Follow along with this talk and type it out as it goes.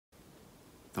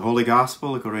The Holy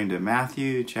Gospel according to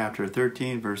Matthew chapter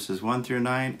 13, verses 1 through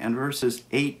 9 and verses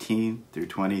 18 through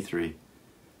 23.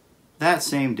 That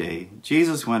same day,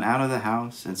 Jesus went out of the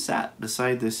house and sat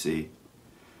beside the sea.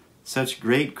 Such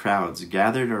great crowds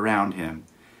gathered around him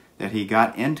that he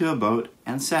got into a boat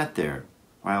and sat there,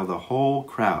 while the whole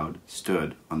crowd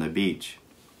stood on the beach.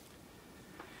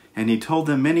 And he told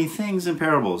them many things in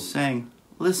parables, saying,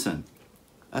 "Listen,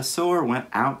 a sower went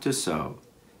out to sow.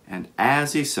 And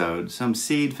as he sowed, some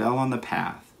seed fell on the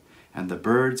path, and the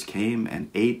birds came and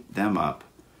ate them up.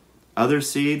 Other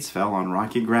seeds fell on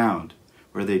rocky ground,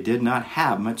 where they did not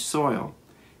have much soil,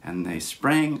 and they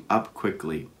sprang up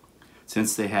quickly,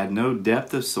 since they had no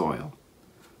depth of soil.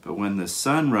 But when the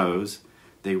sun rose,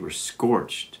 they were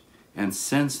scorched, and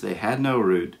since they had no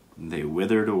root, they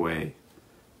withered away.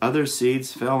 Other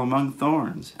seeds fell among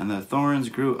thorns, and the thorns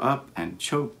grew up and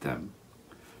choked them.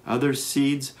 Other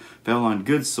seeds fell on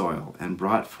good soil and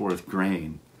brought forth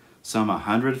grain, some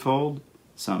 100-fold,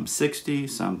 some 60,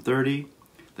 some 30.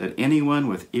 Let anyone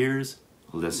with ears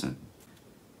listen."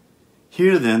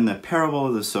 Hear then the parable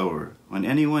of the sower. When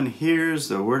anyone hears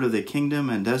the word of the kingdom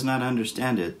and does not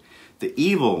understand it, the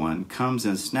evil one comes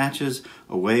and snatches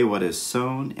away what is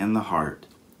sown in the heart.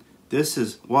 This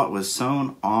is what was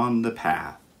sown on the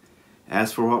path.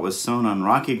 As for what was sown on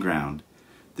rocky ground,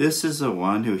 this is the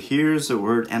one who hears the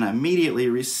word and immediately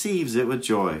receives it with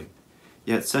joy.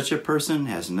 Yet such a person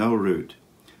has no root,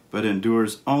 but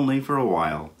endures only for a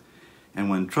while. And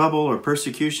when trouble or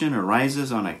persecution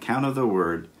arises on account of the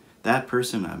word, that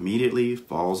person immediately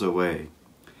falls away.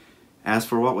 As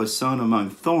for what was sown among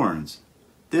thorns,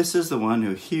 this is the one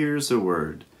who hears the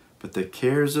word, but the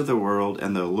cares of the world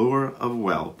and the lure of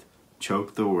wealth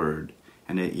choke the word,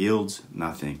 and it yields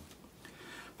nothing.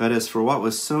 But as for what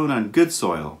was sown on good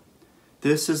soil,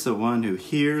 this is the one who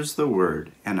hears the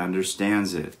word and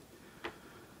understands it,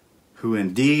 who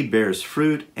indeed bears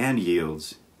fruit and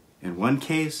yields, in one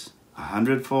case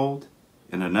 100-fold,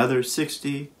 in another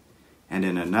 60, and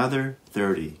in another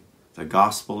 30. The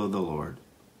Gospel of the Lord.